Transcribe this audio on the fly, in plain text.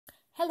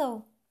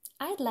Hello!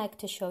 I'd like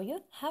to show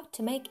you how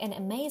to make an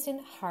amazing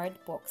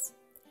heart box.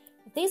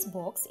 This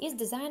box is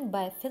designed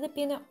by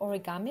Filipino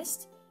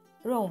origamist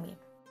Romy.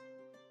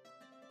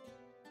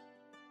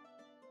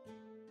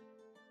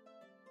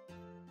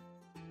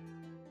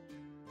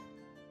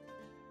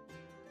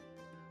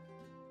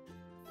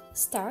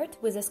 Start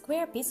with a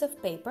square piece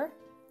of paper,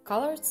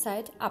 colored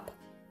side up.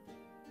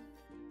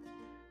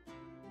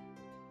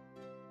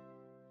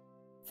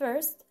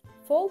 First,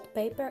 fold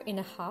paper in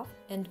half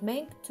and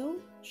make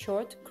 2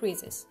 short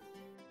creases.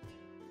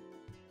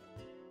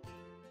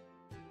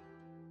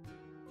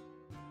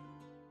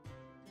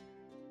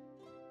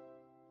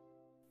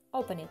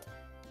 Open it.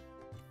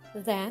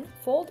 Then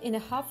fold in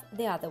half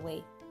the other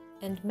way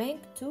and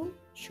make 2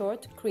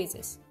 short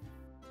creases.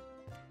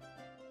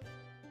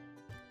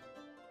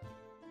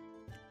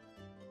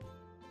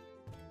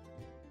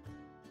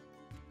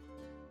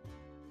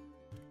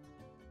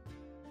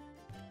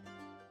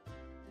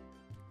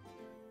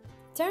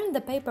 Turn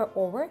the paper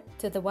over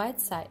to the white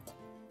side.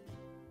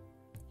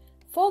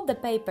 Fold the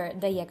paper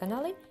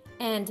diagonally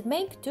and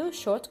make 2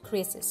 short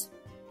creases.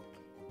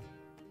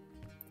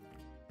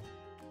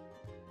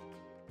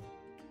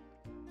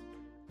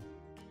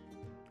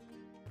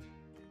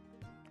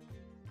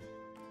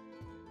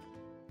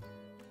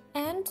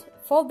 And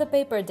fold the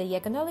paper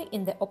diagonally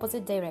in the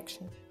opposite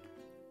direction.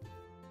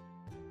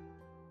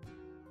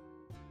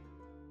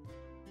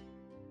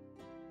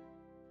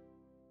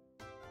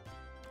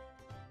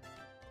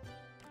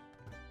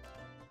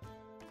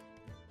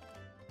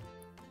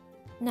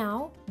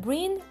 Now,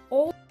 bring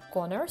all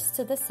corners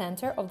to the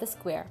center of the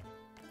square.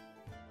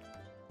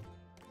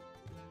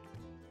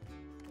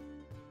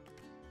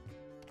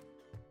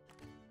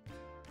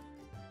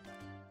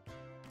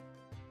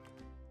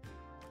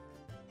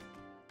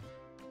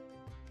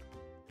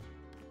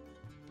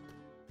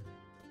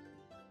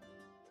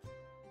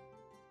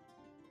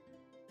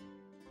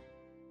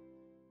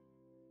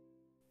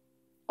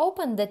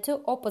 Open the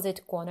 2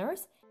 opposite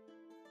corners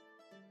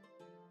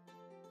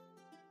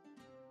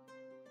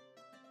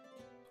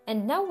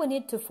and now we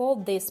need to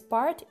fold this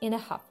part in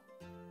half.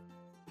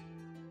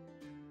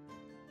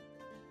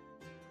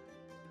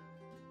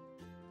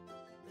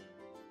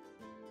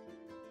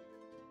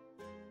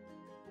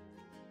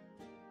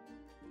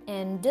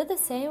 And do the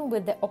same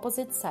with the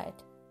opposite side.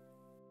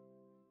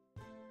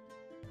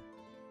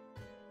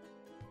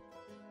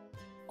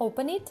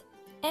 Open it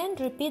and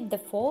repeat the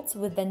folds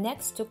with the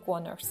next 2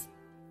 corners.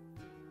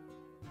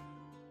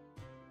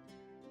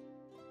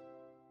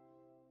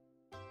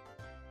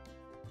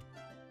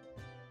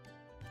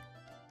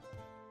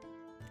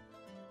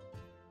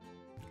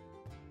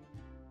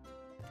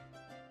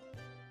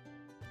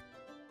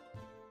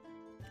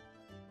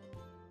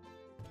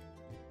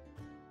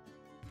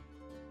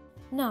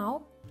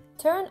 Now,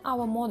 turn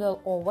our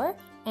model over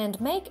and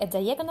make a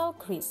diagonal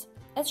crease,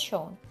 as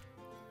shown.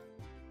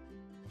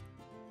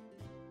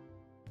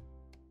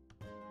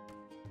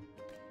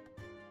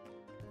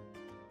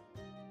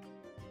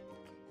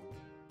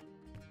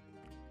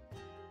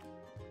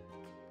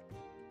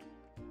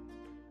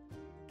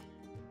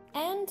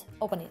 And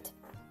open it.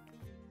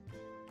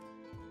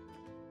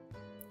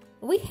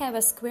 We have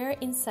a square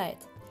inside,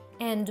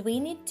 and we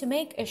need to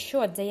make a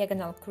short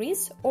diagonal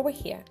crease over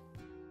here.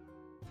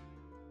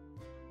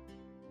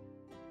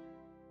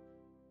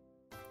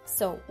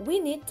 So, we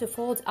need to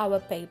fold our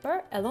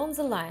paper along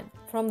the line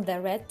from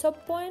the red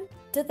top point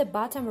to the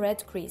bottom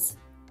red crease.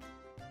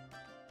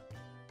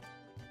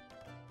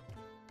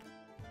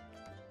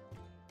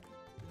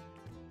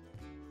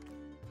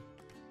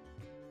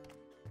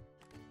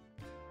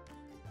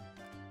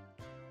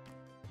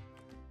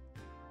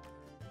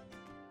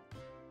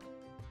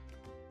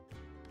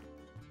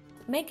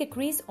 Make a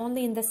crease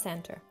only in the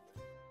center.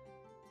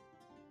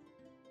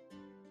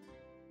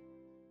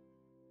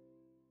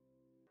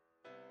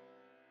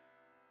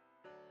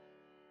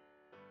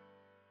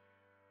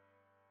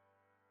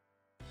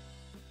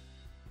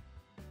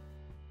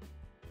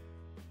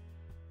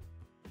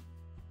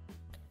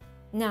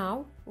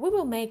 Now, we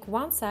will make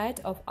one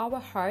side of our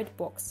heart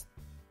box.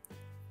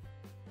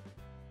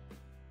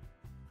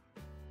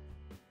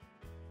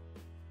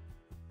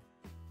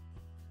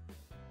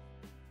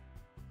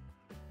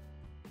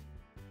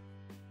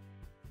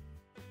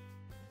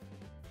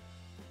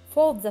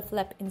 Fold the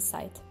flap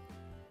inside.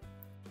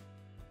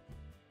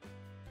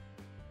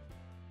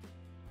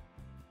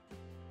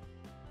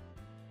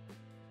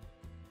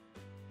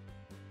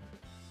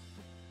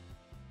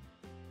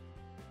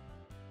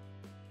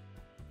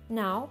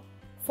 Now,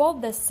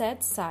 fold the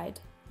set side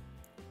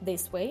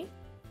this way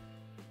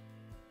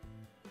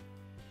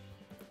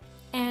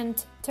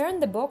and turn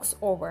the box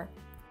over.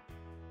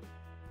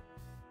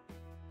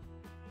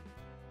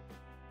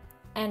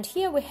 And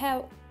here we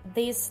have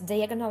this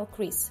diagonal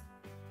crease,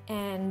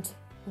 and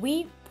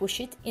we push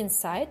it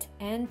inside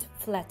and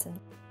flatten.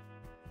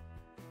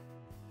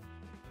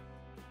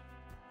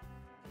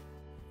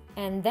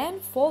 And then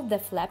fold the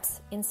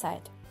flaps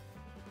inside.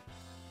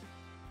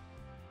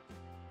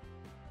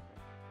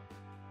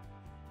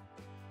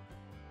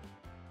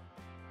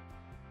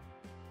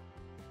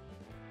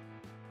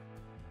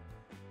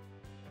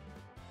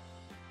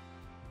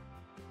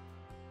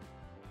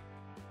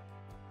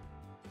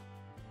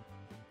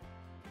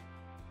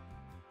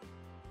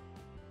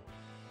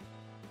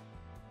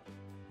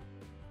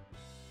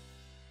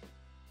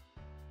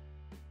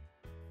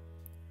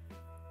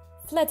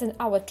 Flatten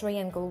our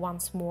triangle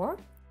once more.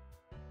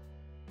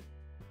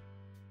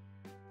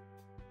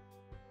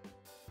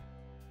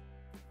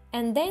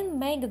 And then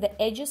make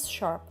the edges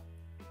sharp.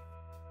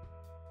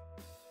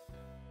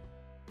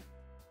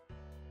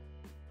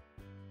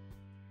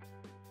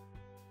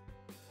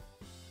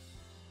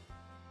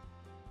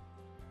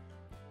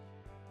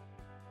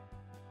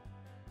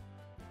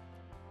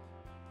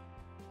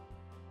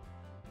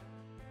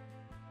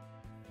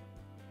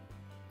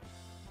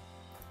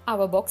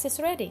 Our box is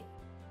ready.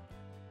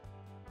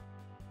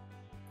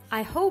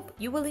 I hope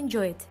you will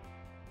enjoy it.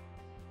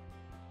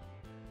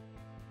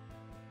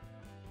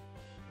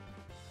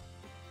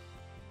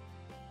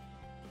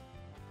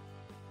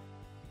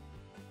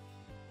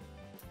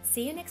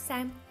 See you next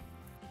time.